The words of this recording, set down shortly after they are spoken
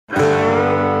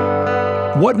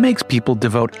What makes people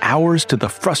devote hours to the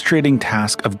frustrating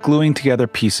task of gluing together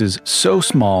pieces so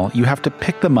small you have to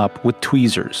pick them up with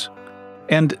tweezers?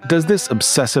 And does this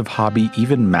obsessive hobby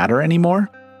even matter anymore?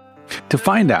 To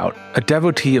find out, a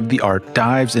devotee of the art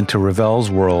dives into Revell's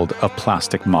world of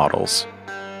plastic models.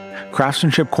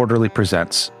 Craftsmanship Quarterly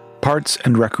presents Parts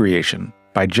and Recreation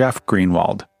by Jeff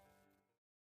Greenwald.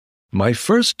 My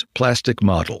first plastic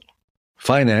model,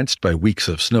 financed by weeks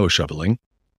of snow shoveling,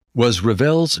 was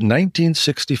Revell's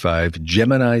 1965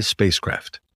 Gemini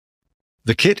spacecraft.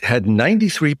 The kit had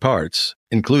 93 parts,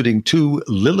 including 2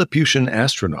 Lilliputian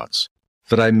astronauts,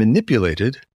 that I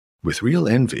manipulated, with real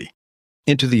envy,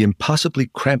 into the impossibly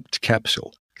cramped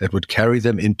capsule that would carry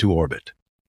them into orbit.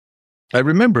 I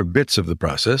remember bits of the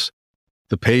process: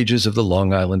 the pages of the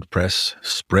Long Island press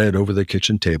spread over the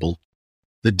kitchen table,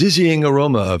 the dizzying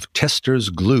aroma of Tester's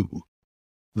glue,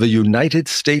 the United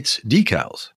States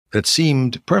decals that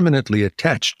seemed permanently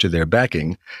attached to their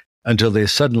backing until they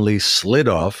suddenly slid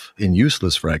off in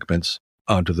useless fragments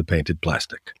onto the painted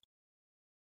plastic.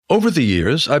 Over the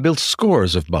years, I built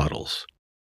scores of models.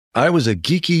 I was a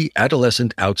geeky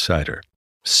adolescent outsider,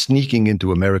 sneaking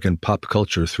into American pop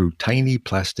culture through tiny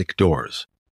plastic doors.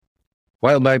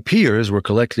 While my peers were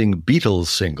collecting Beatles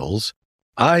singles,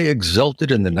 I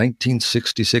exulted in the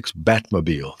 1966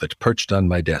 Batmobile that perched on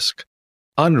my desk,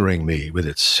 honoring me with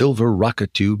its silver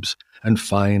rocket tubes and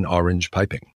fine orange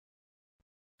piping.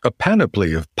 A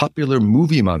panoply of popular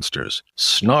movie monsters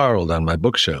snarled on my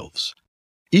bookshelves.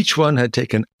 Each one had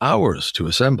taken hours to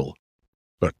assemble.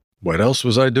 But what else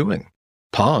was I doing?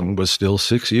 Pong was still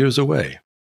 6 years away.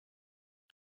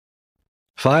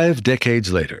 5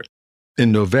 decades later,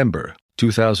 in November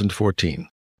 2014,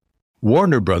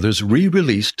 Warner Brothers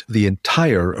re-released the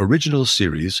entire original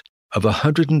series of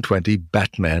 120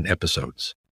 Batman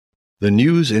episodes. The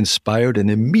news inspired an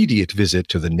immediate visit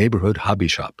to the neighborhood hobby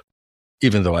shop,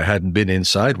 even though I hadn't been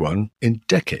inside one in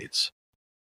decades.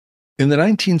 In the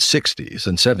 1960s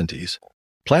and 70s,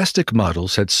 plastic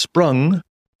models had sprung,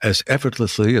 as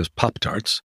effortlessly as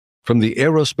Pop-Tarts, from the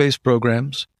aerospace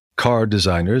programs, car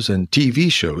designers, and TV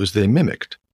shows they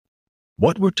mimicked.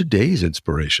 What were today's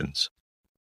inspirations?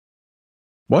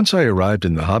 Once I arrived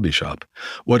in the hobby shop,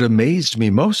 what amazed me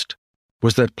most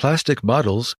was that plastic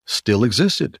models still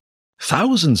existed,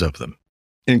 thousands of them,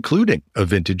 including a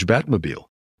vintage Batmobile.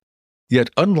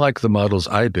 Yet unlike the models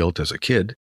I built as a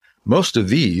kid, most of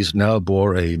these now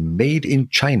bore a Made in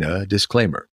China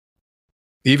disclaimer.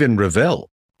 Even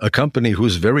Revell, a company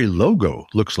whose very logo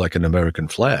looks like an American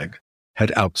flag, had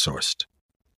outsourced.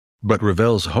 But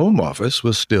Revell's home office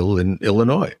was still in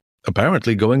Illinois,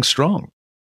 apparently going strong.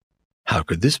 How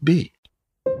could this be?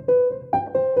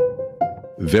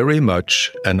 Very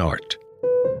much an art.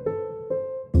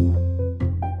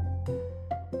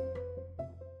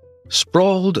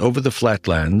 Sprawled over the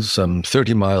flatlands some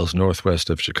 30 miles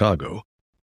northwest of Chicago,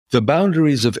 the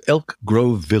boundaries of Elk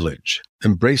Grove Village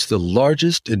embrace the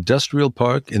largest industrial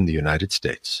park in the United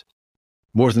States.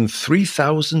 More than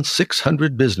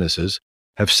 3,600 businesses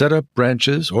have set up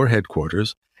branches or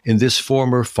headquarters in this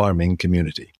former farming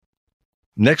community.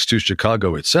 Next to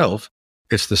Chicago itself,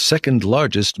 it's the second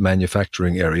largest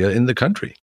manufacturing area in the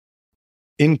country.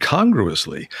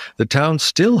 Incongruously, the town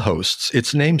still hosts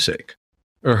its namesake,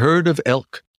 a herd of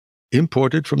elk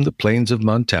imported from the plains of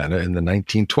Montana in the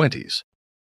 1920s,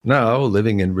 now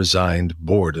living in resigned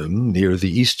boredom near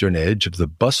the eastern edge of the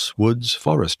Buss Woods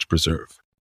Forest Preserve.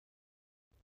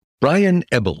 Brian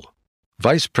Ebel,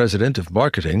 vice president of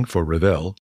marketing for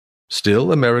Revell,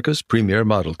 still America's premier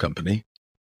model company,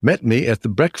 met me at the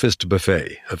breakfast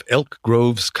buffet of Elk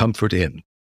Grove's Comfort Inn,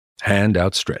 hand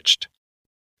outstretched.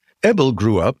 Ebel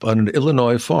grew up on an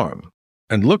Illinois farm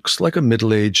and looks like a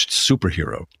middle-aged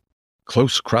superhero.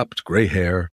 Close-cropped gray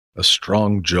hair, a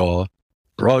strong jaw,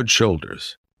 broad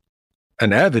shoulders.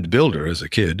 An avid builder as a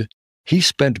kid, he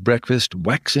spent breakfast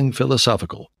waxing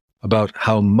philosophical about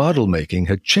how model making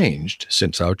had changed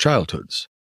since our childhoods.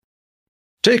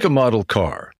 Take a model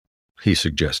car, he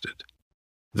suggested.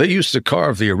 They used to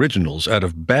carve the originals out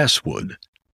of basswood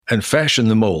and fashion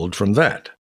the mold from that.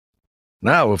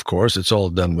 Now, of course, it's all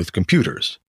done with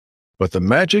computers. But the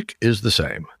magic is the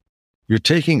same. You're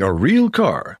taking a real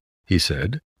car, he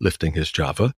said, lifting his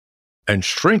Java, and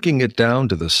shrinking it down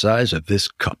to the size of this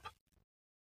cup.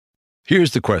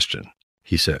 Here's the question,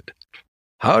 he said.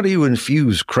 How do you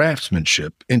infuse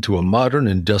craftsmanship into a modern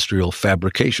industrial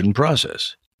fabrication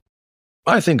process?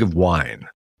 I think of wine.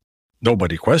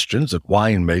 Nobody questions that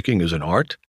winemaking is an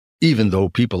art, even though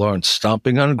people aren't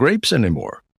stomping on grapes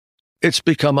anymore. It's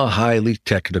become a highly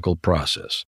technical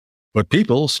process, but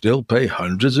people still pay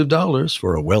hundreds of dollars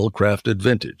for a well-crafted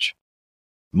vintage.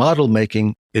 Model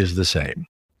making is the same.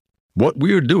 What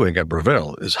we're doing at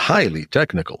Revell is highly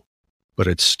technical, but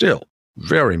it's still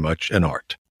very much an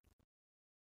art.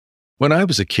 When I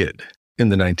was a kid, in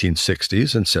the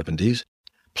 1960s and 70s,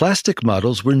 plastic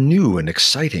models were new and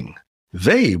exciting.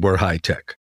 They were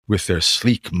high-tech, with their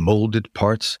sleek molded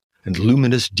parts and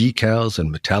luminous decals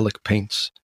and metallic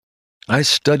paints. I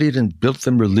studied and built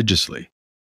them religiously,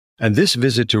 and this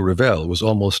visit to Revell was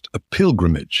almost a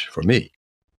pilgrimage for me.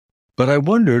 But I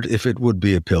wondered if it would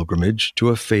be a pilgrimage to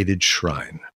a faded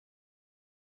shrine.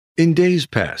 In days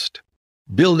past,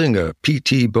 building a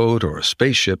PT boat or a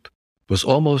spaceship was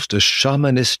almost a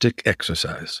shamanistic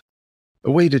exercise,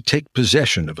 a way to take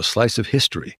possession of a slice of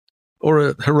history or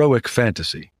a heroic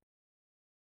fantasy.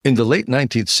 In the late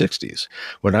 1960s,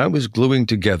 when I was gluing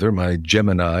together my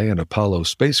Gemini and Apollo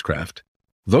spacecraft,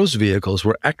 those vehicles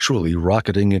were actually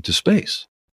rocketing into space.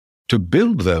 To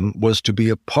build them was to be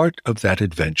a part of that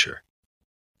adventure.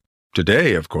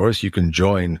 Today, of course, you can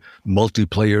join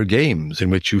multiplayer games in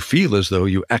which you feel as though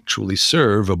you actually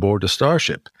serve aboard a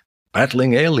starship,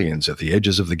 battling aliens at the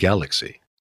edges of the galaxy.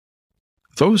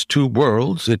 Those two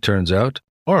worlds, it turns out,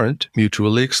 aren't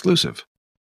mutually exclusive.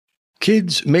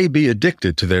 Kids may be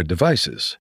addicted to their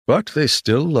devices, but they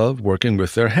still love working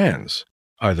with their hands,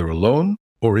 either alone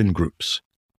or in groups.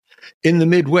 In the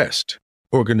Midwest,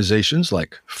 organizations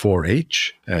like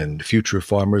 4-H and Future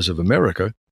Farmers of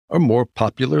America are more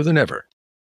popular than ever.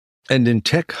 And in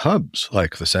tech hubs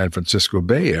like the San Francisco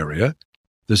Bay Area,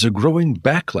 there's a growing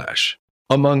backlash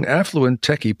among affluent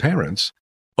techie parents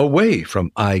away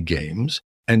from iGames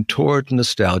and toward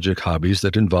nostalgic hobbies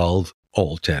that involve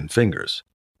all 10 fingers.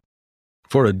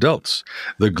 For adults,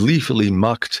 the gleefully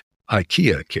mocked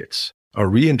IKEA kits are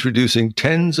reintroducing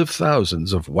tens of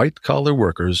thousands of white-collar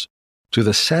workers to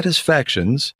the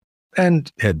satisfactions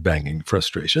and head-banging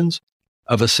frustrations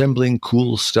of assembling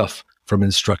cool stuff from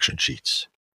instruction sheets.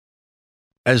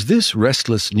 As this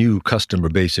restless new customer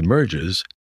base emerges,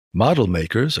 model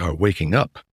makers are waking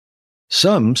up.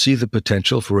 Some see the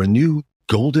potential for a new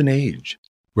golden age,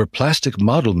 where plastic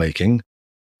model making,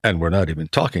 and we're not even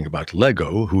talking about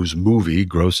Lego, whose movie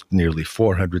grossed nearly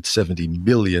 $470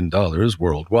 million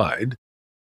worldwide,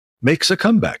 makes a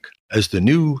comeback as the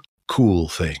new cool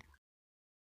thing.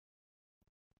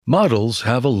 Models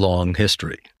have a long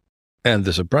history, and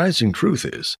the surprising truth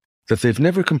is that they've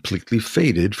never completely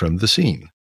faded from the scene.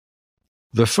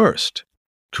 The first,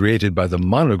 created by the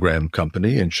Monogram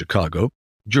Company in Chicago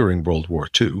during World War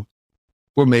II,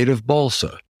 were made of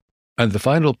balsa, and the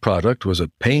final product was a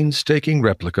painstaking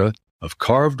replica of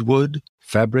carved wood,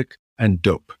 fabric, and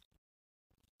dope.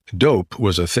 Dope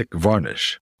was a thick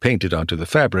varnish painted onto the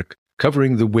fabric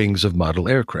covering the wings of model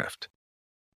aircraft.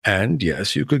 And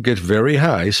yes, you could get very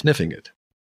high sniffing it.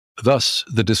 Thus,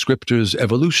 the descriptor's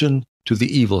evolution to the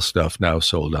evil stuff now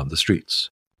sold on the streets.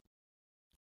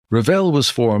 Revell was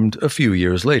formed a few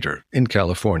years later in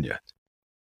California.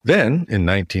 Then, in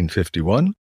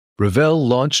 1951, Revell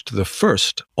launched the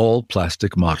first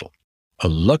all-plastic model, a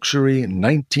luxury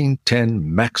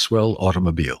 1910 Maxwell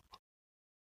automobile.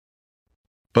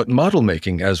 But model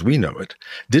making, as we know it,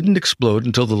 didn't explode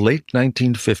until the late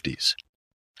 1950s,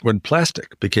 when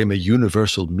plastic became a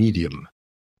universal medium.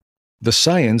 The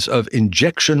science of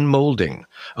injection molding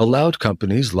allowed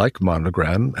companies like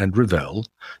Monogram and Revell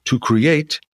to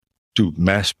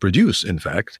mass-produce, in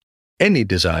fact, any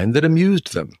design that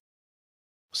amused them.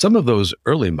 Some of those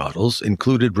early models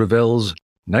included Revell's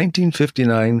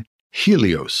 1959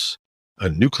 Helios, a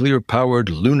nuclear-powered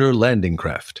lunar landing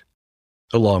craft,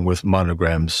 along with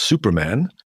Monogram's Superman,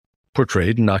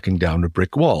 portrayed knocking down a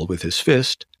brick wall with his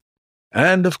fist,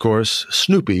 and, of course,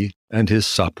 Snoopy and his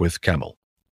Sopwith camel.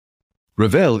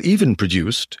 Revell even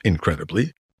produced,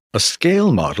 incredibly, a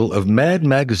scale model of Mad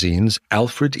Magazine's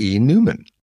Alfred E. Newman,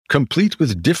 complete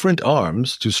with different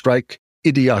arms to strike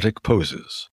idiotic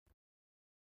poses.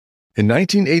 In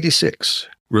 1986,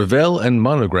 Revell and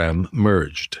Monogram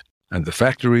merged, and the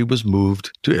factory was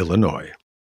moved to Illinois.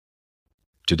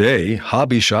 Today,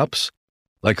 hobby shops,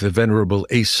 like the venerable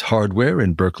Ace Hardware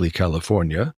in Berkeley,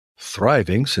 California,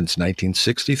 thriving since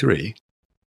 1963,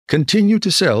 continue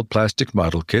to sell plastic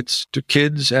model kits to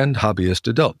kids and hobbyist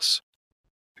adults.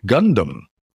 Gundam,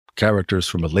 characters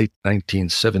from a late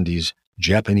 1970s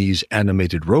Japanese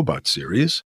animated robot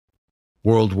series,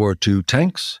 World War II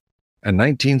tanks, and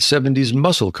 1970s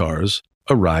muscle cars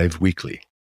arrive weekly.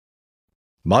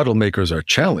 Model makers are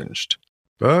challenged,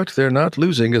 but they're not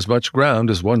losing as much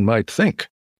ground as one might think.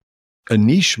 A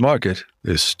niche market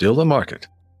is still a market,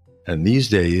 and these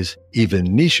days,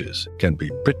 even niches can be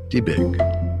pretty big.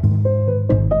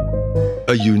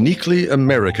 A uniquely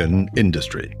American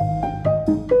industry.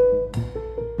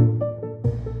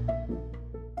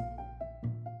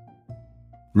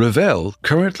 Revell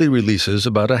currently releases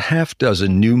about a half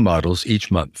dozen new models each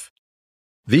month.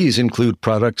 These include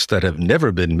products that have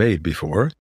never been made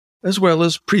before, as well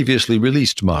as previously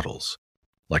released models,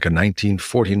 like a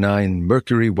 1949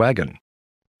 Mercury wagon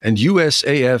and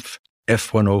USAF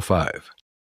F-105,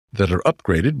 that are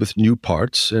upgraded with new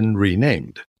parts and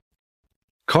renamed.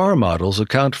 Car models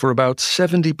account for about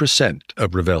 70%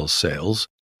 of Revell's sales,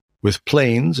 with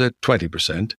planes at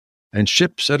 20% and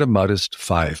ships at a modest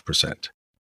 5%.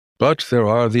 But there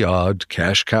are the odd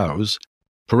cash cows,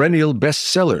 perennial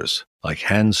bestsellers like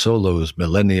Han Solo's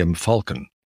Millennium Falcon.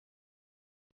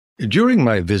 During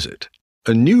my visit,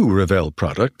 a new Revell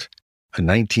product, a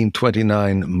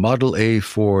 1929 Model A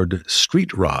Ford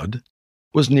Street Rod,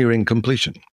 was nearing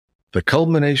completion, the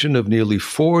culmination of nearly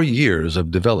 4 years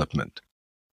of development.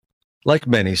 Like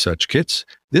many such kits,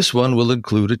 this one will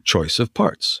include a choice of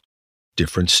parts,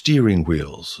 different steering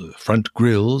wheels, front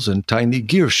grills, and tiny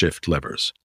gear shift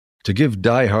levers, to give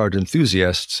die-hard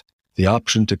enthusiasts the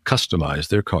option to customize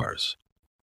their cars.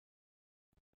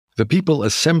 The people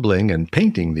assembling and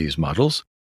painting these models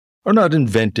are not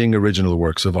inventing original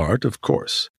works of art, of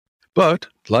course, but,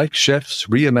 like chefs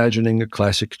reimagining a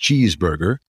classic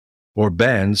cheeseburger or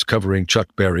bands covering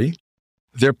Chuck Berry,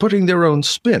 they're putting their own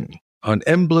spin on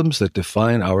emblems that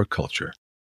define our culture.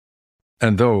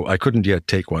 And though I couldn't yet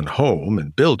take one home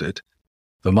and build it,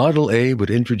 the Model A would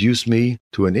introduce me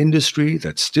to an industry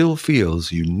that still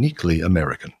feels uniquely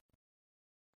American.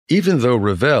 Even though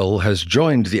Revell has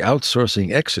joined the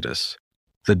outsourcing exodus,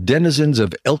 the denizens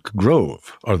of Elk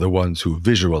Grove are the ones who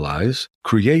visualize,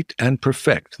 create, and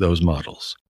perfect those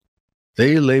models.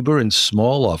 They labor in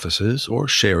small offices or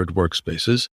shared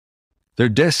workspaces, their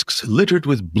desks littered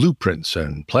with blueprints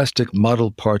and plastic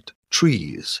model part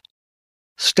trees.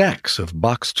 Stacks of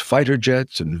boxed fighter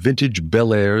jets and vintage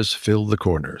Bel Airs fill the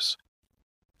corners.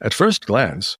 At first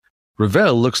glance,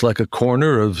 Revell looks like a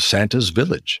corner of Santa's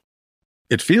village.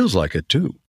 It feels like it,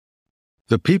 too.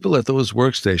 The people at those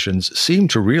workstations seem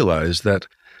to realize that,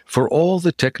 for all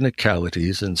the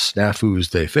technicalities and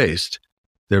snafus they faced,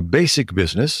 their basic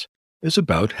business is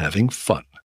about having fun.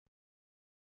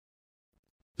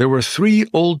 There were 3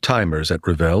 old-timers at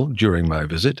Revell during my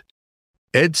visit: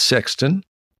 Ed Sexton,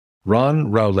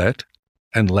 Ron Rowlett,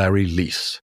 and Larry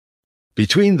Lease.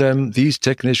 Between them, these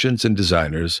technicians and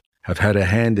designers have had a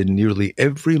hand in nearly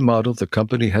every model the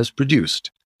company has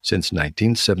produced since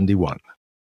 1971.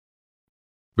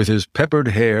 With his peppered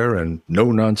hair and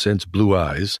no-nonsense blue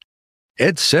eyes,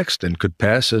 Ed Sexton could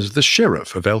pass as the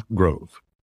sheriff of Elk Grove.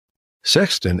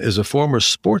 Sexton is a former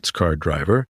sports car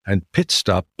driver and pit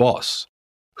stop boss,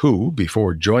 who,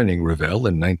 before joining Revell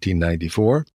in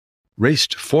 1994,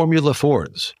 raced Formula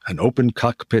Fords and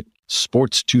open-cockpit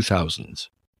Sports 2000s.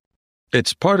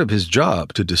 It's part of his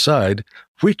job to decide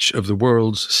which of the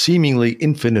world's seemingly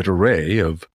infinite array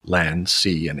of land,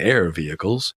 sea, and air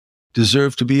vehicles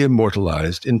deserve to be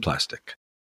immortalized in plastic.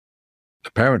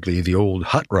 Apparently, the old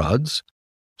hot rods,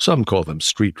 some call them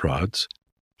street rods,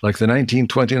 like the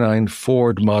 1929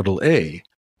 Ford Model A,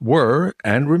 were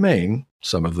and remain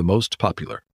some of the most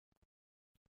popular.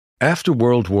 After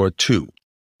World War II,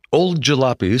 old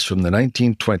jalopies from the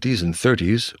 1920s and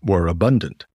 30s were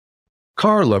abundant.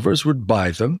 Car lovers would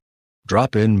buy them,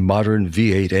 drop in modern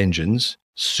V8 engines,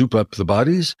 soup up the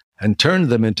bodies, and turn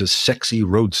them into sexy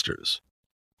roadsters.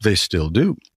 They still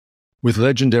do, with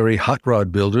legendary hot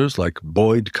rod builders like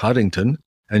Boyd Coddington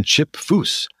and Chip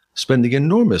Foose spending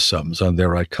enormous sums on their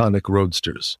iconic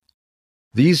roadsters.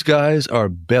 These guys are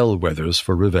bellwethers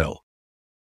for Revell.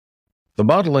 The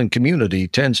modeling community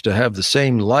tends to have the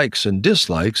same likes and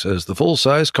dislikes as the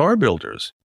full-size car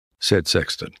builders, said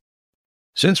Sexton.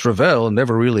 Since Revell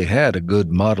never really had a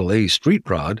good Model A street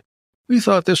rod, we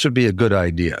thought this would be a good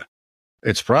idea.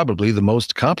 It's probably the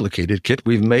most complicated kit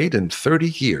we've made in 30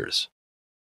 years.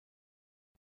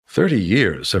 30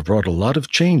 years have brought a lot of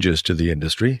changes to the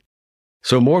industry,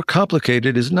 so more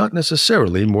complicated is not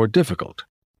necessarily more difficult.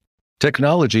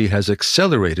 Technology has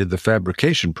accelerated the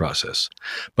fabrication process,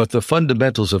 but the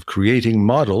fundamentals of creating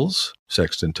models,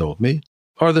 Sexton told me,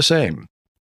 are the same.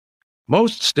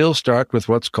 Most still start with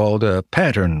what's called a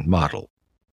pattern model,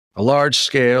 a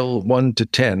large-scale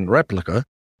 1:10 replica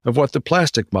of what the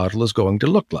plastic model is going to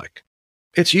look like.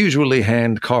 It's usually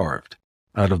hand-carved,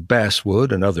 out of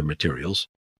basswood and other materials,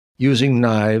 using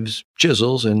knives,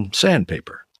 chisels, and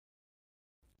sandpaper.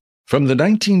 From the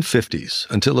 1950s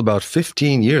until about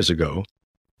 15 years ago,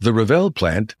 the Revell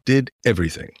plant did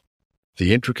everything.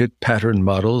 The intricate pattern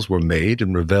models were made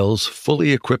in Revell's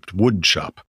fully equipped wood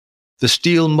shop, the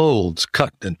steel molds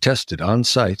cut and tested on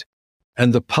site,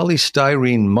 and the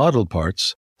polystyrene model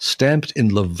parts stamped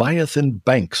in Leviathan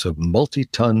banks of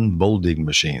multi-ton molding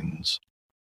machines.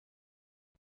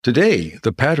 Today,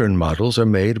 the pattern models are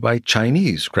made by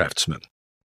Chinese craftsmen,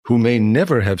 who may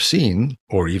never have seen,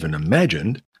 or even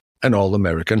imagined, an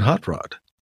all-American hot rod.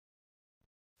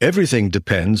 Everything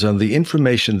depends on the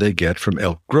information they get from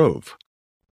Elk Grove.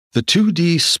 The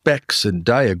 2D specs and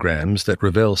diagrams that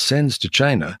Revell sends to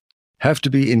China have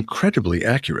to be incredibly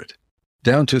accurate,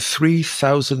 down to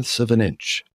 0.003 of an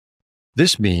inch.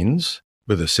 This means,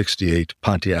 with a '68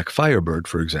 Pontiac Firebird,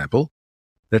 for example,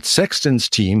 that Sexton's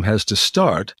team has to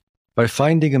start by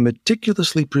finding a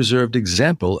meticulously preserved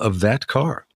example of that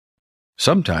car.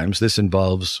 Sometimes this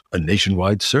involves a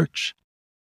nationwide search.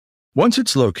 Once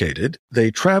it's located, they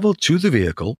travel to the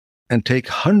vehicle and take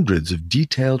hundreds of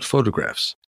detailed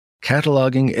photographs,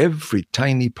 cataloging every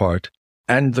tiny part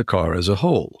and the car as a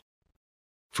whole.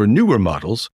 For newer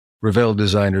models, Revell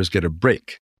designers get a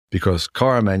break because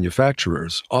car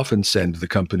manufacturers often send the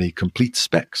company complete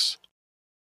specs.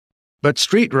 But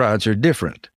street rods are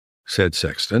different, said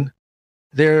Sexton.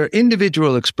 They're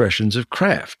individual expressions of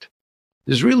craft.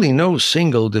 There's really no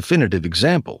single definitive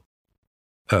example.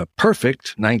 A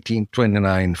perfect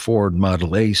 1929 Ford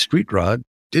Model A street rod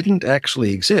didn't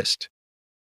actually exist.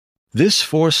 This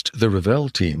forced the Revell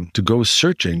team to go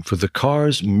searching for the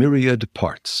car's myriad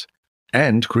parts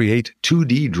and create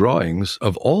 2D drawings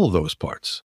of all those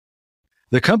parts.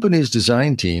 The company's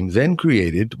design team then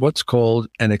created what's called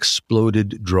an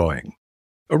exploded drawing,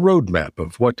 a roadmap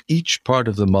of what each part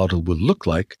of the model will look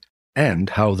like and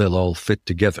how they'll all fit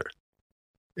together.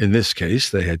 In this case,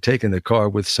 they had taken a car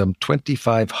with some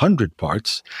 2,500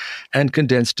 parts and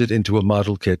condensed it into a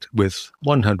model kit with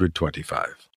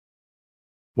 125.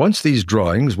 Once these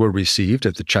drawings were received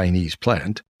at the Chinese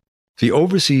plant, the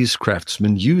overseas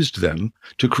craftsmen used them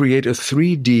to create a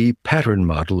 3D pattern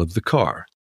model of the car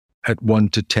at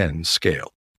 1:10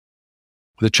 scale.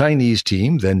 The Chinese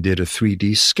team then did a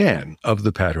 3D scan of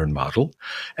the pattern model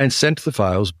and sent the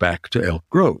files back to Elk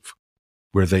Grove,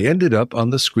 where they ended up on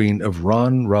the screen of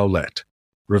Ron Rowlett,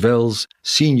 Revell's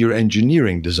senior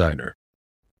engineering designer.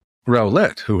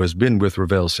 Rowlett, who has been with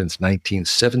Revell since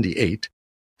 1978,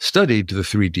 studied the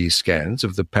 3D scans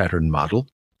of the pattern model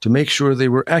to make sure they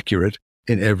were accurate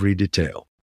in every detail.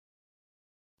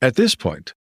 At this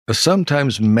point, a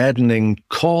sometimes maddening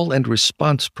call and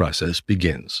response process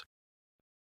begins.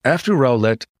 After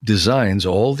Rowlett designs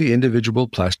all the individual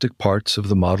plastic parts of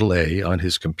the Model A on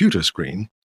his computer screen,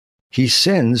 he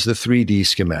sends the 3D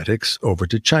schematics over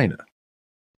to China.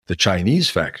 The Chinese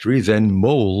factory then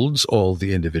molds all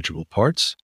the individual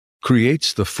parts,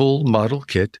 creates the full model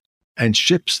kit, and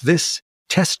ships this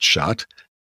test shot,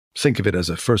 think of it as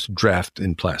a first draft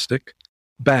in plastic,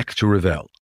 back to Revell.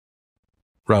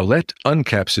 Rowlett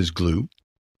uncaps his glue,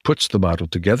 puts the model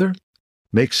together,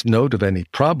 makes note of any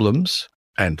problems,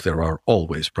 and there are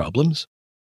always problems,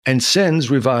 and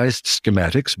sends revised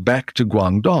schematics back to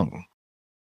Guangdong.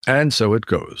 And so it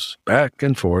goes, back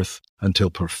and forth, until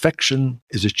perfection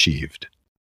is achieved.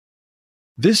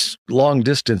 This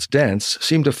long-distance dance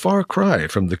seemed a far cry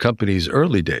from the company's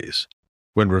early days,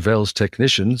 when Revell's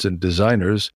technicians and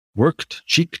designers worked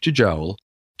cheek to jowl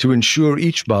to ensure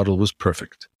each model was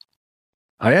perfect.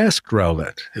 I asked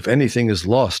Rowlett if anything is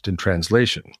lost in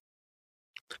translation.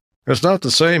 "It's not the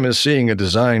same as seeing a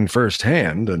design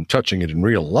firsthand and touching it in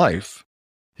real life,"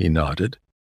 he nodded.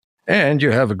 "And you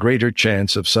have a greater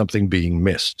chance of something being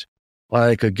missed,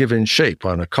 like a given shape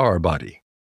on a car body.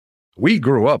 We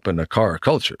grew up in a car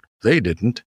culture. They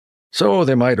didn't. So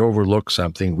they might overlook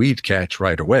something we'd catch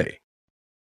right away."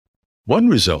 One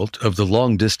result of the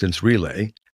long-distance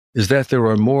relay is that there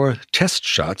are more test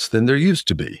shots than there used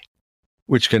to be,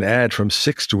 which can add from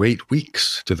 6 to 8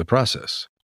 weeks to the process.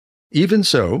 Even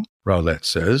so, Rowlett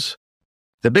says,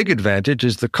 the big advantage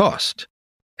is the cost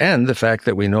and the fact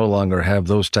that we no longer have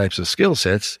those types of skill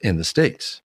sets in the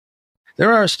States.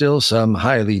 There are still some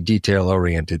highly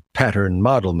detail-oriented pattern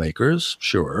model makers,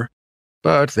 sure,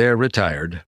 but they're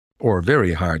retired or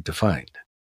very hard to find.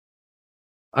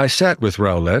 I sat with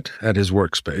Rowlett at his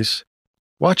workspace,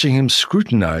 watching him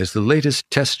scrutinize the latest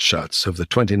test shots of the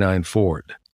 '29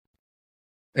 Ford.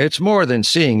 "It's more than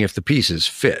seeing if the pieces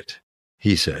fit,"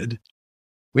 he said.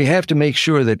 "We have to make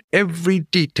sure that every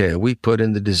detail we put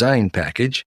in the design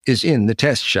package is in the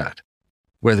test shot,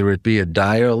 whether it be a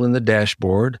dial in the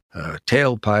dashboard, a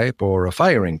tailpipe, or a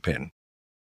firing pin."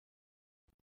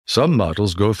 Some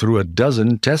models go through a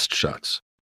dozen test shots.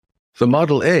 The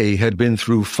Model A had been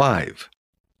through 5.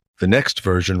 The next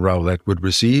version Rowlett would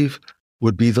receive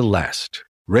would be the last,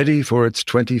 ready for its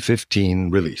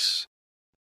 2015 release.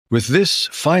 With this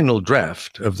final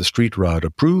draft of the street rod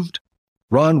approved,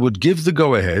 Ron would give the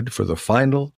go-ahead for the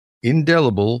final,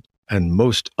 indelible, and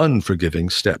most unforgiving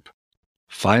step: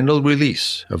 final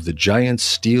release of the giant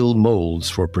steel molds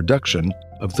for production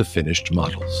of the finished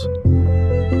models.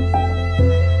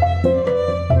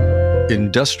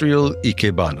 Industrial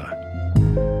Ikebana.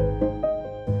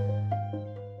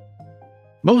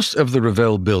 Most of the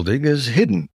Revell building is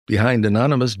hidden behind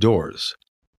anonymous doors.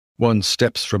 One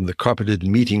steps from the carpeted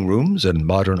meeting rooms and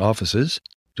modern offices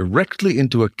directly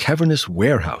into a cavernous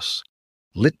warehouse,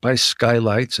 lit by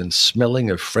skylights and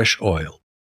smelling of fresh oil.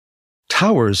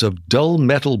 Towers of dull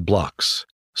metal blocks,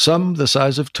 some the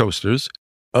size of toasters,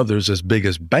 others as big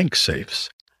as bank safes,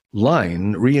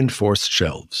 line reinforced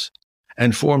shelves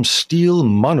and form steel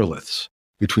monoliths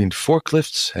between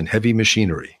forklifts and heavy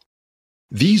machinery.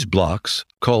 These blocks,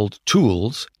 called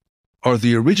tools, are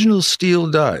the original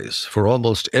steel dies for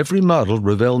almost every model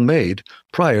Revell made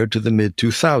prior to the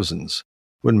mid-2000s,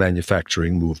 when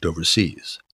manufacturing moved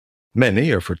overseas. Many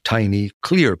are for tiny,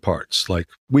 clear parts like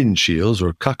windshields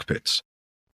or cockpits.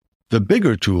 The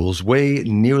bigger tools weigh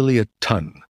nearly a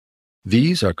ton.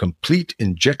 These are complete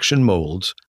injection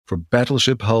molds for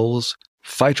battleship hulls,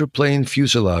 fighter plane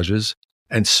fuselages,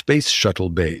 and space shuttle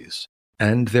bays,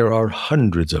 and there are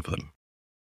hundreds of them.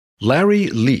 Larry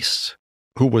Lease,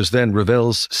 who was then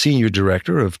Revell's senior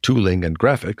director of tooling and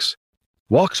graphics,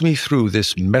 walked me through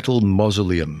this metal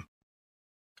mausoleum.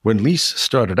 When Lease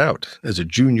started out as a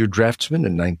junior draftsman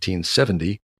in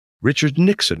 1970, Richard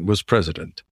Nixon was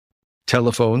president.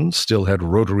 Telephones still had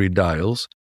rotary dials,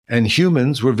 and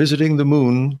humans were visiting the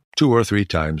moon 2 or 3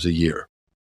 times a year.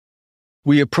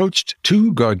 We approached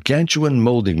 2 gargantuan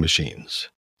molding machines,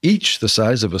 each the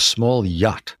size of a small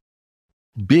yacht.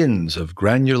 Bins of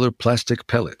granular plastic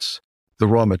pellets, the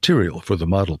raw material for the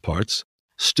model parts,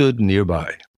 stood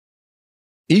nearby.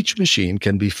 Each machine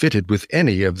can be fitted with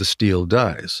any of the steel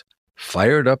dies,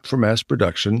 fired up for mass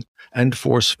production, and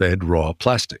force-fed raw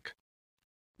plastic.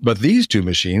 But these 2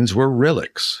 machines were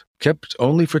relics, kept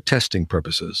only for testing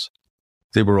purposes.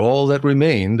 They were all that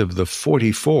remained of the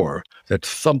 44 that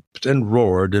thumped and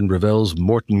roared in Revell's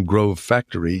Morton Grove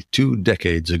factory 2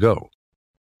 decades ago,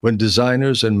 when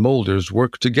designers and molders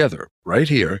worked together right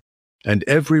here, and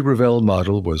every Revell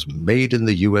model was made in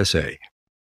the USA.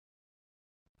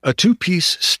 A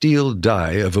 2-piece steel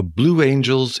die of a Blue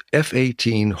Angels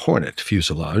F-18 Hornet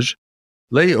fuselage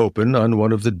lay open on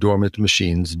one of the dormant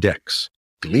machine's decks,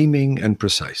 gleaming and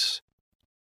precise.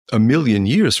 1,000,000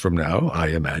 years from now, I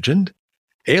imagined,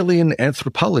 alien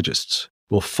anthropologists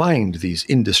will find these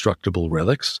indestructible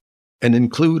relics and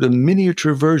include a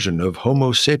miniature version of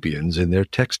Homo sapiens in their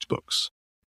textbooks.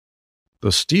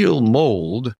 The steel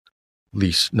mold,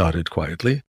 Lease nodded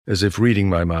quietly, as if reading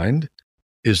my mind,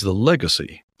 is the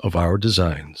legacy of our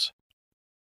designs.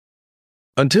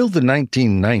 Until the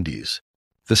 1990s,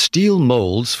 the steel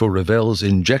molds for Revell's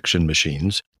injection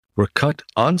machines were cut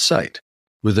on-site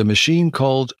with a machine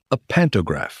called a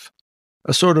pantograph,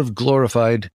 a sort of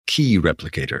glorified key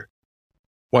replicator.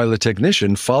 While a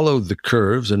technician followed the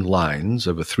curves and lines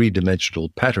of a 3-dimensional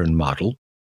pattern model,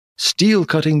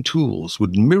 steel-cutting tools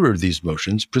would mirror these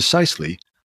motions precisely,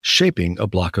 shaping a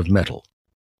block of metal.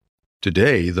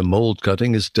 Today, the mold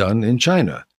cutting is done in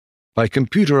China by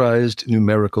computerized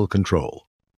numerical control,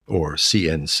 or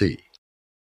CNC.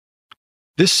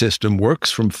 This system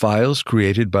works from files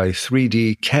created by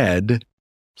 3D CAD,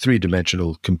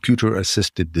 3-dimensional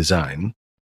computer-assisted design,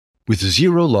 with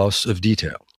 0 loss of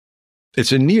detail.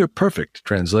 It's a near-perfect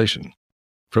translation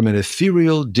from an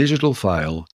ethereal digital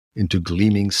file into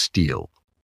gleaming steel.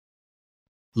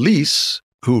 Lease,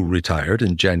 who retired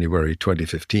in January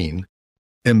 2015,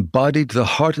 embodied the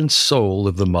heart and soul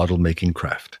of the model-making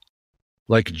craft.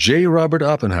 Like J. Robert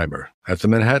Oppenheimer at the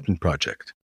Manhattan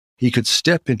Project, he could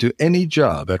step into any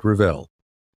job at Revell,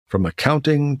 from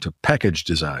accounting to package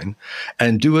design,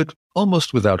 and do it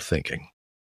almost without thinking.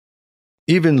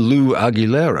 Even Lou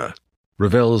Aguilera,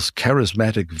 Revell's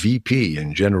charismatic VP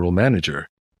and general manager,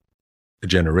 a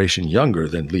generation younger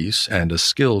than Lease and a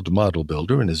skilled model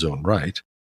builder in his own right,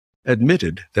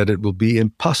 admitted that it will be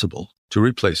impossible to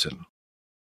replace him.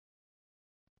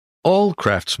 All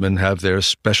craftsmen have their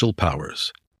special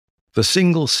powers, the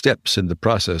single steps in the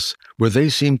process where they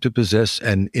seem to possess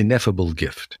an ineffable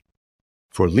gift.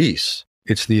 For Lease,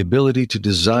 it's the ability to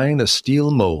design a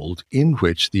steel mold in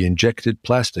which the injected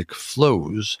plastic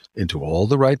flows into all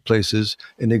the right places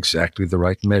in exactly the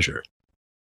right measure.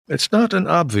 It's not an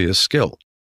obvious skill.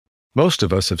 Most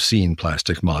of us have seen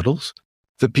plastic models.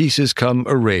 The pieces come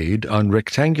arrayed on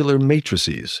rectangular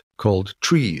matrices called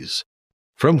trees,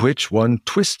 from which one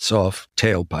twists off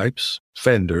tailpipes,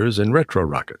 fenders, and retro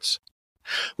rockets.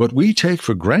 What we take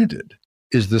for granted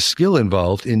is the skill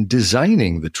involved in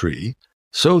designing the tree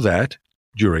so that,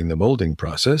 during the molding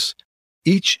process,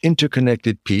 each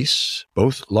interconnected piece,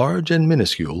 both large and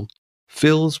minuscule,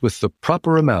 fills with the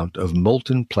proper amount of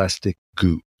molten plastic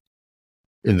goo.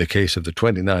 In the case of the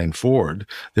 29 Ford,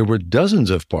 there were dozens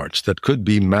of parts that could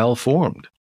be malformed,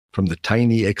 from the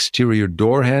tiny exterior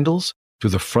door handles to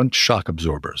the front shock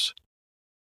absorbers.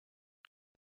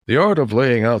 The art of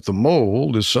laying out the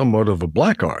mold is somewhat of a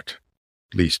black art,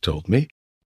 Lease told me.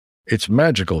 It's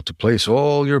magical to place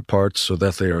all your parts so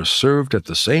that they are served at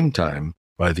the same time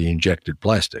by the injected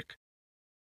plastic.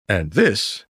 And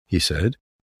this, he said,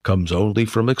 comes only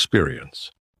from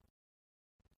experience.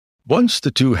 Once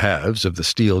the two halves of the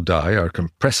steel die are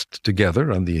compressed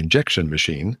together on the injection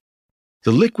machine,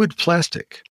 the liquid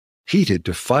plastic, heated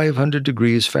to 500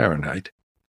 degrees Fahrenheit,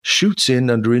 shoots in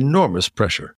under enormous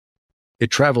pressure. It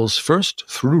travels first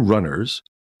through runners,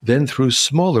 then through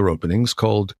smaller openings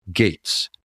called gates,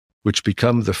 which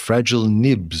become the fragile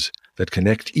nibs that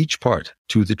connect each part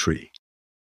to the tree.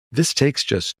 This takes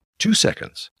just 2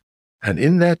 seconds, and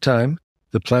in that time,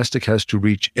 the plastic has to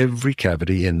reach every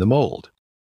cavity in the mold.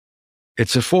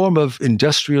 It's a form of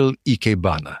industrial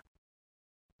ikebana.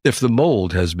 If the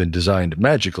mold has been designed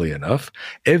magically enough,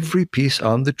 every piece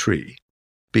on the tree,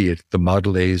 be it the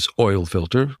Model A's oil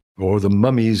filter or the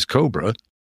Mummy's Cobra,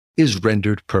 is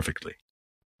rendered perfectly.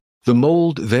 The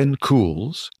mold then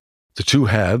cools, the two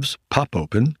halves pop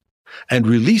open, and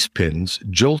release pins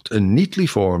jolt a neatly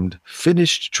formed,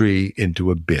 finished tree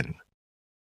into a bin.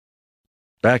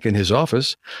 Back in his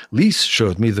office, Lease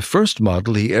showed me the first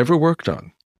model he ever worked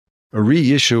on, a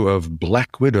reissue of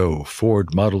Black Widow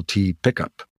Ford Model T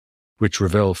pickup, which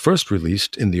Revell first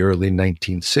released in the early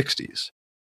 1960s.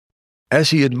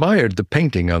 As he admired the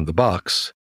painting on the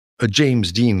box, a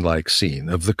James Dean-like scene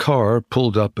of the car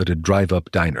pulled up at a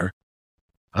drive-up diner,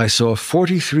 I saw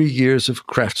 43 years of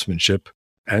craftsmanship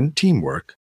and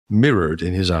teamwork mirrored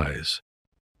in his eyes.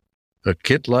 A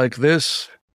kit like this,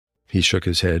 he shook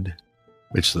his head,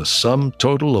 it's the sum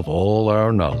total of all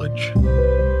our knowledge.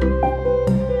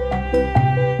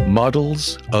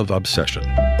 Models of Obsession.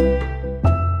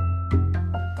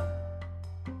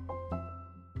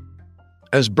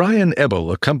 As Brian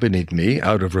Ebel accompanied me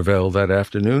out of Revell that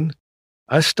afternoon,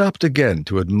 I stopped again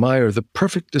to admire the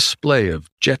perfect display of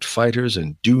jet fighters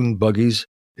and dune buggies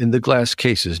in the glass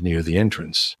cases near the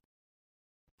entrance.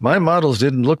 My models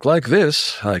didn't look like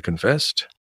this, I confessed.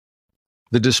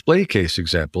 The display case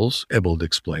examples, Ebel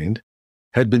explained,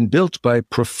 had been built by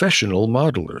professional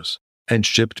modelers and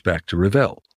shipped back to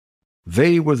Revell.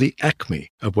 They were the acme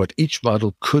of what each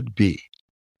model could be,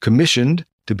 commissioned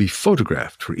to be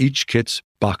photographed for each kit's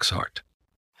box art.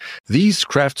 These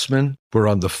craftsmen were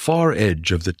on the far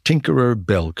edge of the tinkerer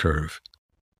bell curve.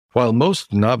 While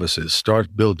most novices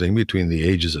start building between the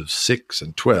ages of 6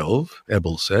 and 12,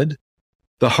 Ebel said,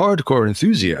 the hardcore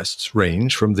enthusiasts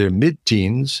range from their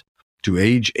mid-teens to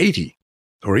age 80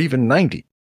 or even 90,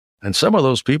 and some of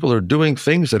those people are doing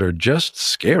things that are just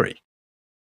scary.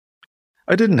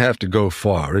 I didn't have to go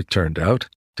far, it turned out,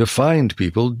 to find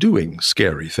people doing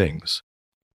scary things.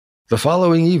 The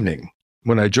following evening,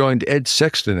 when I joined Ed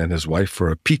Sexton and his wife for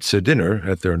a pizza dinner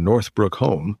at their Northbrook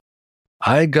home,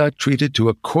 I got treated to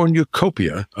a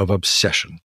cornucopia of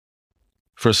obsession.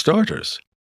 For starters,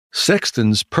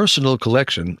 Sexton's personal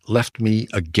collection left me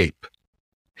agape.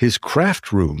 His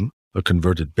craft room, a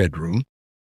converted bedroom,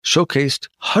 showcased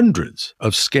hundreds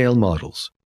of scale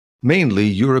models, mainly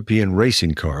European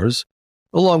racing cars,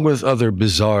 along with other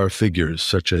bizarre figures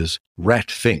such as Rat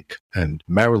Fink and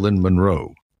Marilyn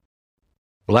Monroe.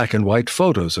 Black and white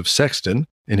photos of Sexton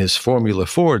in his Formula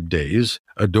Ford days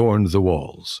adorned the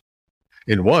walls.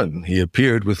 In one, he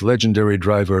appeared with legendary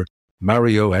driver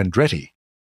Mario Andretti.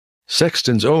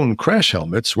 Sexton's own crash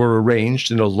helmets were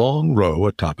arranged in a long row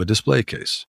atop a display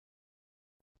case.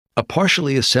 A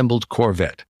partially assembled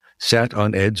Corvette sat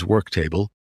on Ed's work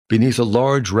table beneath a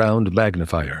large round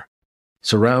magnifier,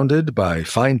 surrounded by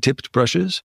fine-tipped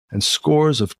brushes and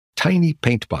scores of tiny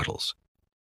paint bottles.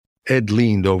 Ed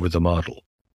leaned over the model.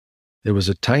 There was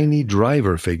a tiny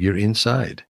driver figure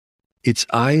inside. Its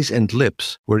eyes and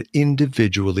lips were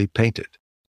individually painted.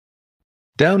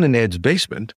 Down in Ed's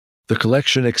basement, the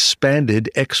collection expanded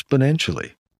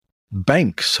exponentially.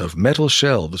 Banks of metal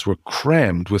shelves were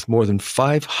crammed with more than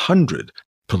 500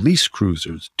 police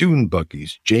cruisers, dune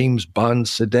buggies, James Bond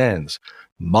sedans,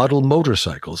 model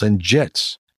motorcycles, and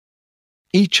jets.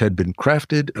 Each had been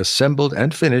crafted, assembled,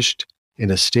 and finished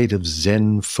in a state of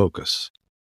Zen focus,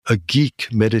 a geek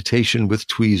meditation with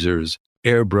tweezers,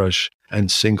 airbrush, and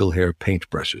single-hair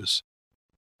paintbrushes.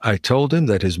 I told him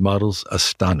that his models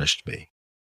astonished me.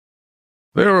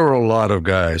 "There are a lot of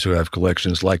guys who have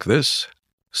collections like this,"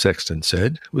 Sexton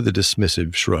said with a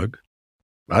dismissive shrug.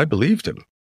 I believed him,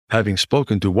 having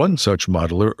spoken to one such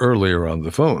modeler earlier on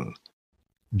the phone.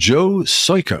 Joe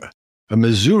Soika, a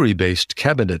Missouri-based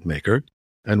cabinet maker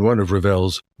and one of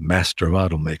Revell's master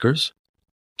model makers,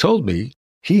 told me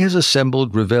he has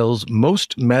assembled Revell's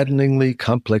most maddeningly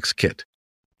complex kit,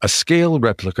 a scale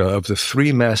replica of the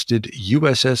three-masted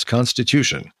USS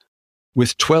Constitution,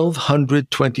 with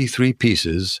 1,223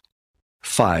 pieces,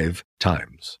 5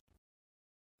 times.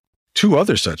 2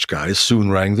 other such guys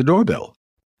soon rang the doorbell.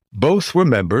 Both were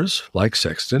members, like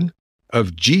Sexton,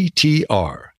 of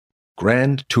GTR,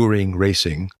 Grand Touring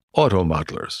Racing Auto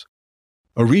Modelers,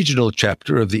 a regional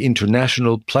chapter of the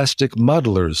International Plastic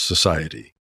Modelers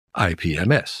Society,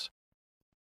 IPMS.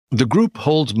 The group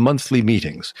holds monthly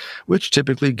meetings, which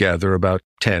typically gather about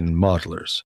 10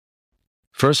 modelers.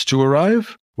 First to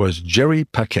arrive was Jerry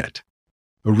Paquette,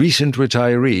 a recent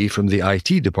retiree from the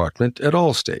IT department at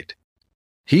Allstate.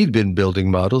 He'd been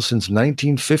building models since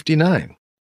 1959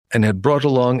 and had brought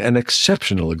along an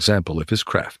exceptional example of his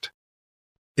craft.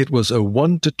 It was a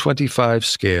 1:25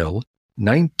 scale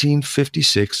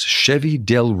 1956 Chevy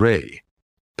Del Rey,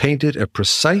 painted a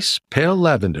precise pale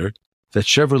lavender that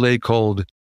Chevrolet called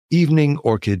Evening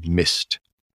Orchid Mist.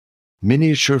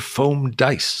 Miniature foam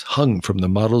dice hung from the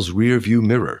model's rear-view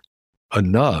mirror, a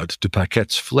nod to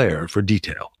Paquette's flair for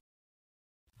detail.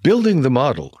 Building the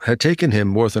model had taken him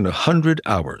more than 100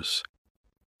 hours.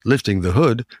 Lifting the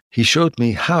hood, he showed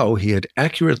me how he had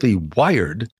accurately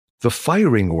wired the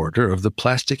firing order of the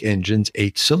plastic engine's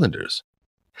 8 cylinders.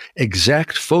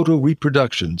 Exact photo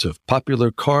reproductions of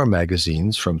popular car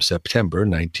magazines from September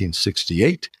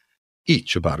 1968,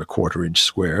 each about a 1/4-inch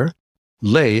square,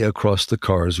 lay across the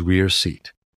car's rear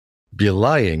seat,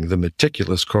 belying the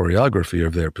meticulous choreography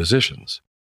of their positions.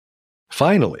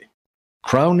 Finally,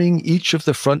 crowning each of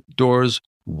the front door's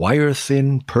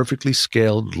wire-thin, perfectly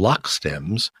scaled lock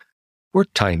stems were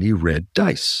tiny red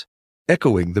dice,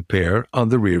 echoing the pair on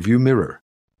the rearview mirror.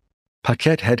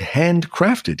 Paquette had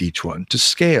handcrafted each one to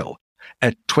scale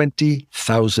at 20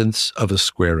 thousandths of a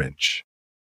square inch.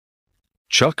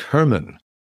 Chuck Herman,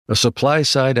 a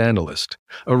supply-side analyst,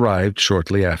 arrived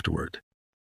shortly afterward.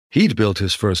 He'd built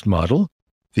his first model,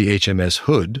 the HMS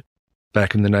Hood,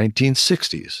 back in the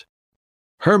 1960s.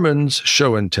 Herman's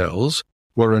show and tells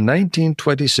were a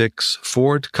 1926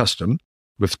 Ford Custom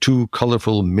with 2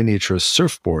 colorful miniature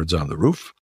surfboards on the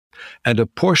roof, and a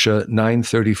Porsche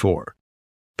 934,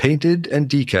 painted and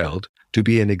decaled to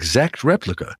be an exact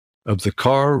replica of the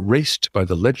car raced by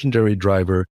the legendary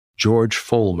driver George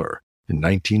Follmer in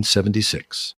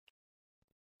 1976.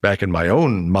 Back in my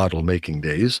own model-making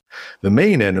days, the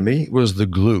main enemy was the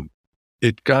glue.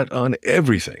 It got on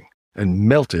everything and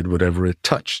melted whatever it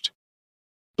touched.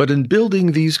 But in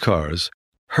building these cars,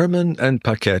 Herman and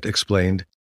Paquette explained,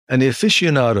 an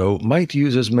aficionado might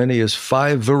use as many as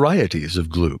 5 varieties of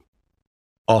glue.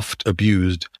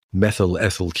 Oft-abused methyl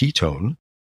ethyl ketone,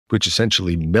 which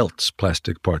essentially melts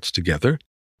plastic parts together,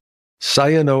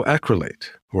 cyanoacrylate,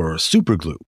 or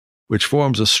superglue, which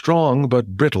forms a strong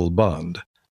but brittle bond,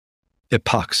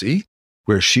 epoxy,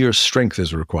 where sheer strength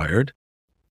is required,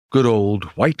 good old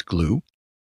white glue,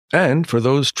 and for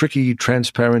those tricky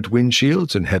transparent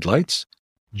windshields and headlights,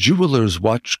 jeweler's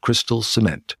watch crystal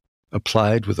cement,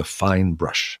 applied with a fine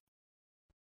brush.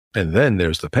 And then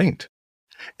there's the paint.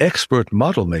 Expert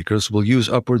model makers will use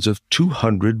upwards of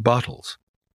 200 bottles.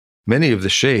 Many of the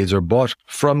shades are bought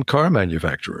from car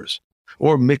manufacturers,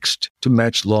 or mixed to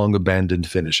match long-abandoned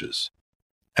finishes.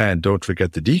 And don't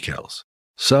forget the decals,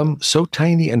 some so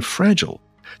tiny and fragile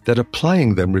that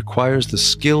applying them requires the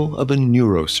skill of a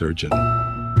neurosurgeon.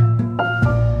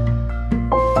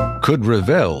 Could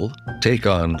Revell take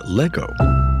on Lego?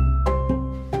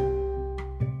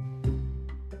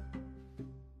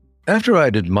 After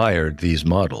I'd admired these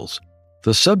models,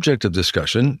 the subject of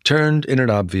discussion turned in an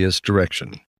obvious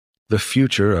direction, the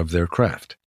future of their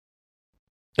craft.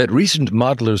 At recent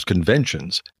modelers'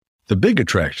 conventions, the big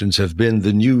attractions have been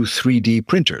the new 3D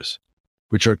printers,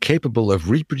 which are capable of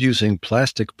reproducing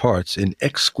plastic parts in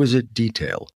exquisite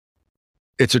detail.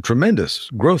 It's a tremendous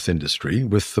growth industry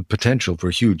with the potential for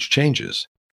huge changes.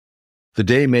 The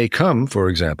day may come, for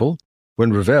example,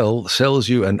 when Revell sells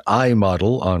you an eye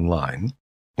model online,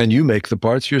 and you make the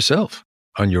parts yourself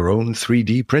on your own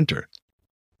 3D printer.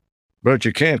 But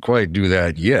you can't quite do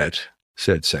that yet,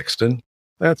 said Sexton.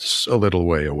 That's a little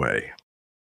way away.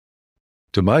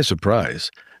 To my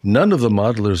surprise, none of the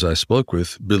modelers I spoke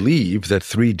with believe that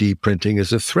 3D printing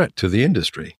is a threat to the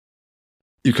industry.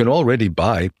 You can already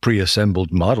buy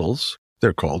pre-assembled models.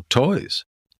 They're called toys.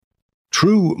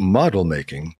 True model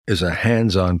making is a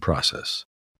hands-on process.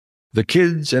 The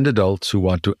kids and adults who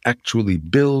want to actually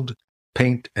build,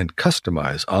 paint, and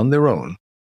customize on their own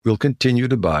will continue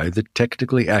to buy the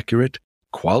technically accurate,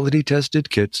 quality-tested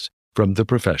kits from the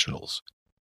professionals,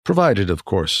 provided, of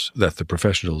course, that the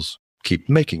professionals keep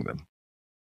making them.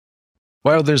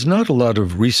 While there's not a lot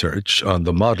of research on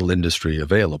the model industry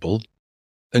available,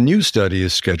 a new study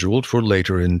is scheduled for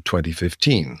later in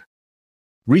 2015.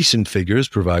 Recent figures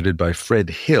provided by Fred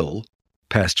Hill,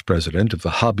 past president of the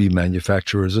Hobby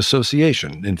Manufacturers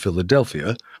Association in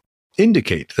Philadelphia,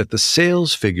 indicate that the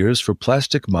sales figures for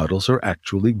plastic models are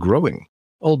actually growing,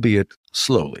 albeit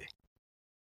slowly.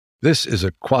 This is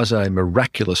a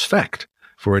quasi-miraculous fact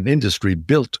for an industry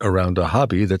built around a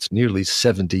hobby that's nearly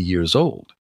 70 years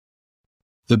old.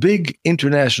 The big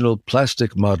International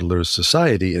Plastic Modelers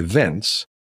Society events,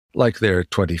 like their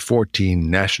 2014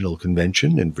 National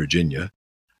Convention in Virginia,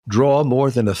 draw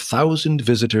more than 1,000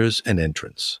 visitors and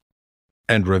entrants.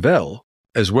 And Revell,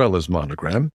 as well as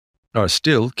Monogram, are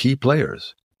still key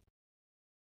players.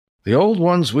 The old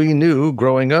ones we knew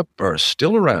growing up are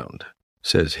still around,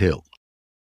 says Hill.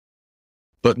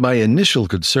 But my initial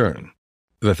concern,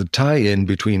 that the tie-in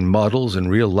between models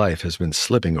and real life has been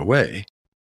slipping away,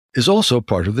 is also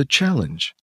part of the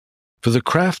challenge. For the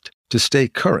craft to stay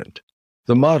current,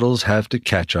 the models have to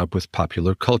catch up with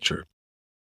popular culture.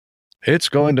 It's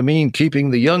going to mean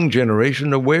keeping the young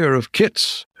generation aware of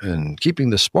kits and keeping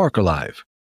the spark alive,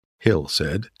 Hill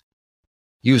said,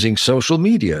 using social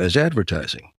media as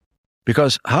advertising,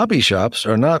 because hobby shops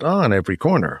are not on every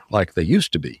corner like they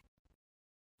used to be.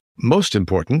 Most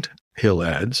important, Hill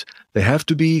adds, they have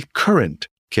to be current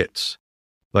kits,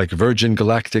 like Virgin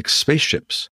Galactic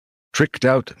spaceships,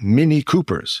 tricked-out Mini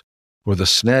Coopers, or the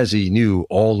snazzy new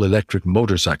all-electric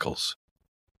motorcycles.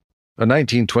 A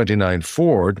 1929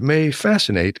 Ford may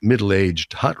fascinate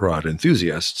middle-aged hot rod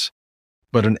enthusiasts,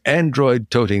 but an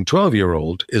Android-toting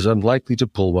 12-year-old is unlikely to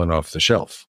pull one off the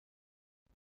shelf.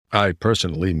 I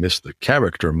personally miss the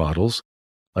character models,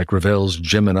 like Revell's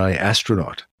Gemini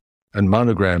astronaut and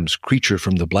Monogram's Creature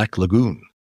from the Black Lagoon,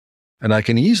 and I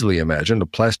can easily imagine a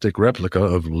plastic replica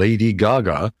of Lady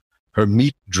Gaga, her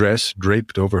meat dress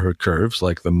draped over her curves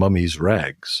like the mummy's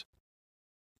rags.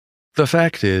 The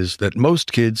fact is that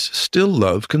most kids still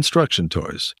love construction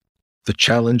toys, the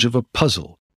challenge of a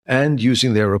puzzle, and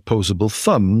using their opposable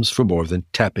thumbs for more than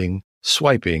tapping,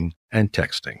 swiping, and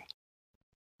texting.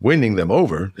 Winning them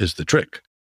over is the trick,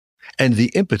 and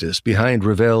the impetus behind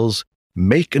Revell's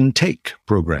Make and Take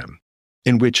program,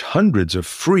 in which hundreds of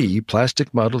free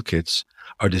plastic model kits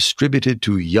are distributed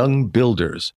to young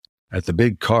builders at the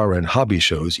big car and hobby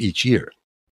shows each year.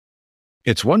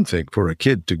 It's one thing for a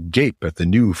kid to gape at the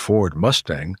new Ford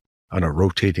Mustang on a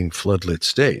rotating floodlit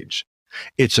stage.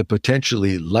 It's a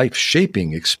potentially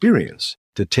life-shaping experience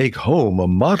to take home a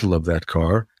model of that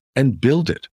car and build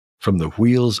it from the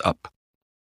wheels up.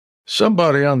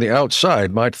 Somebody on the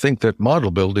outside might think that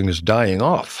model building is dying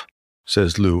off,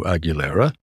 says Lou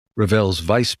Aguilera, Revell's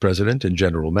vice president and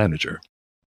general manager.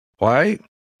 Why?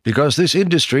 Because this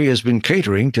industry has been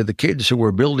catering to the kids who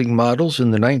were building models in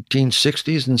the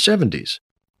 1960s and 70s.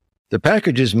 The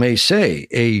packages may say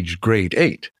age grade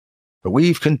 8, but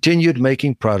we've continued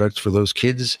making products for those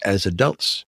kids as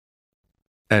adults.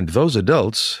 And those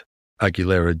adults,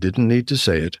 Aguilera didn't need to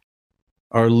say it,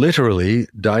 are literally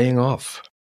dying off.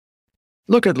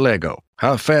 Look at Lego,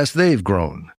 how fast they've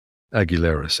grown,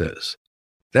 Aguilera says.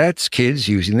 That's kids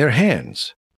using their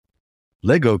hands.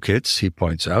 Lego kits, he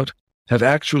points out, have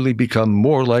actually become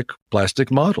more like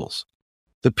plastic models.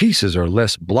 The pieces are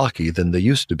less blocky than they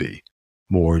used to be,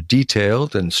 more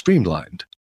detailed and streamlined.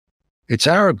 It's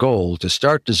our goal to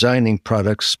start designing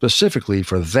products specifically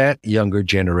for that younger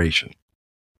generation.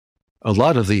 A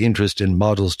lot of the interest in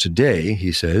models today,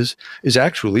 he says, is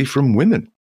actually from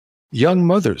women, young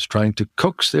mothers trying to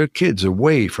coax their kids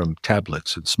away from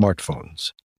tablets and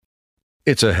smartphones.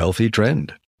 It's a healthy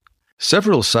trend.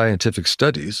 Several scientific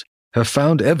studies have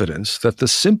found evidence that the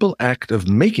simple act of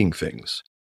making things,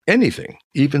 anything,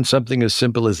 even something as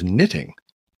simple as knitting,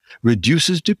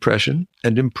 reduces depression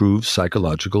and improves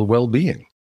psychological well-being.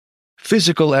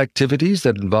 Physical activities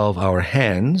that involve our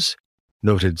hands,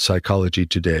 noted Psychology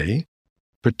Today,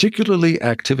 particularly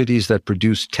activities that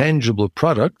produce tangible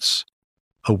products,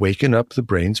 awaken up the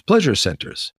brain's pleasure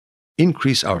centers,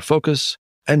 increase our focus,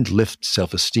 and lift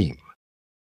self-esteem.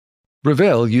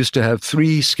 Revell used to have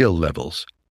 3 skill levels,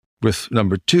 with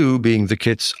number 2 being the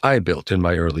kits I built in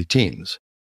my early teens.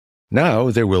 Now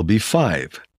there will be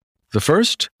 5. The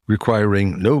first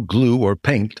requiring no glue or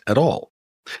paint at all.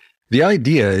 The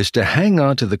idea is to hang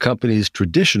on to the company's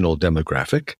traditional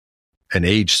demographic, an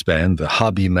age span the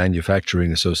Hobby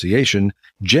Manufacturing Association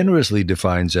generously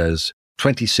defines as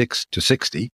 26 to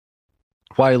 60,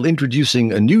 while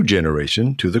introducing a new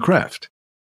generation to the craft.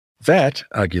 That,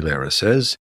 Aguilera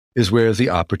says, is where the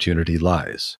opportunity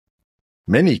lies.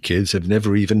 Many kids have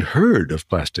never even heard of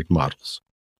plastic models.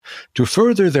 To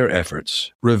further their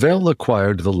efforts, Revell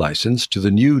acquired the license to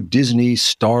the new Disney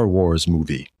Star Wars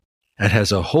movie and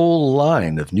has a whole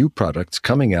line of new products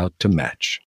coming out to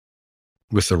match.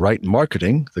 With the right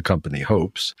marketing, the company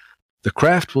hopes, the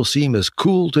craft will seem as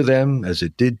cool to them as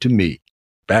it did to me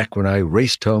back when I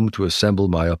raced home to assemble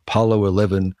my Apollo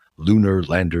 11 lunar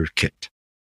lander kit.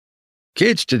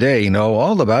 Kids today know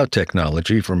all about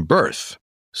technology from birth,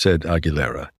 said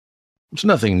Aguilera. It's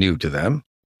nothing new to them,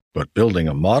 but building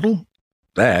a model?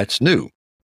 That's new.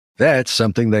 That's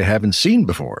something they haven't seen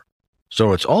before.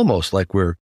 So it's almost like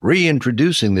we're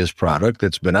reintroducing this product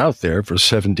that's been out there for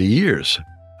 70 years,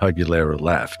 Aguilera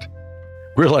laughed.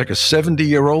 We're like a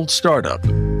 70-year-old startup.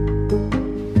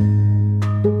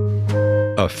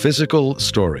 A physical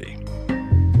story.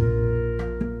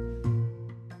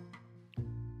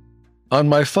 On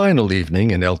my final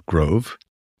evening in Elk Grove,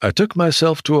 I took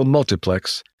myself to a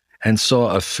multiplex and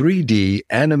saw a 3D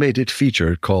animated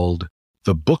feature called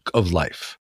The Book of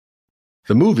Life.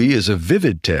 The movie is a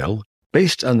vivid tale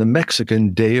based on the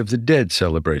Mexican Day of the Dead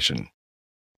celebration.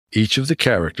 Each of the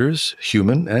characters,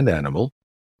 human and animal,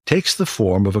 takes the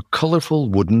form of a colorful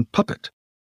wooden puppet.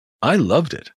 I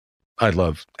loved it. I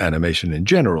love animation in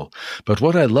general, but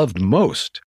what I loved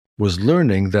most was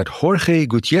learning that Jorge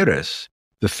Gutierrez,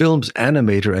 the film's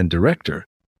animator and director,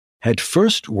 had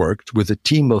first worked with a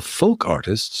team of folk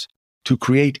artists to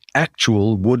create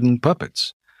actual wooden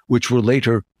puppets, which were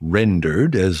later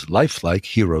rendered as lifelike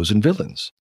heroes and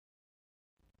villains.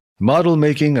 Model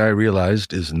making, I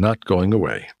realized, is not going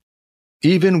away.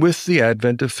 Even with the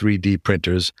advent of 3D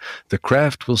printers, the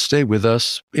craft will stay with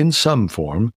us in some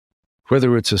form,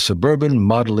 whether it's a suburban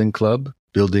modeling club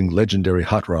building legendary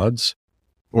hot rods,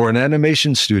 or an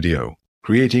animation studio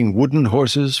creating wooden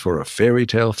horses for a fairy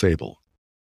tale fable.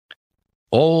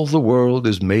 All the world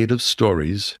is made of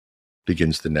stories,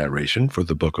 begins the narration for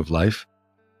the Book of Life.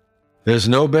 There's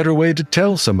no better way to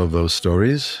tell some of those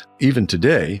stories, even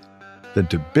today, than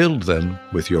to build them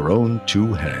with your own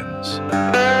two hands.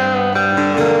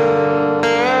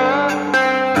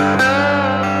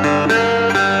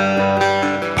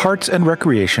 Parts and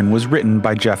Recreation was written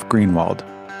by Jeff Greenwald.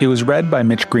 It was read by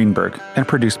Mitch Greenberg and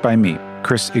produced by me,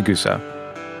 Chris Igusa.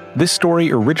 This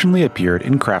story originally appeared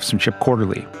in Craftsmanship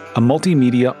Quarterly, a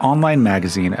multimedia online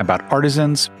magazine about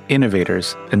artisans,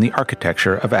 innovators, and the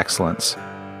architecture of excellence.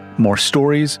 More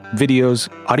stories, videos,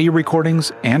 audio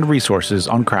recordings, and resources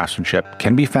on craftsmanship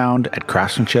can be found at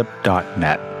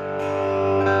craftsmanship.net.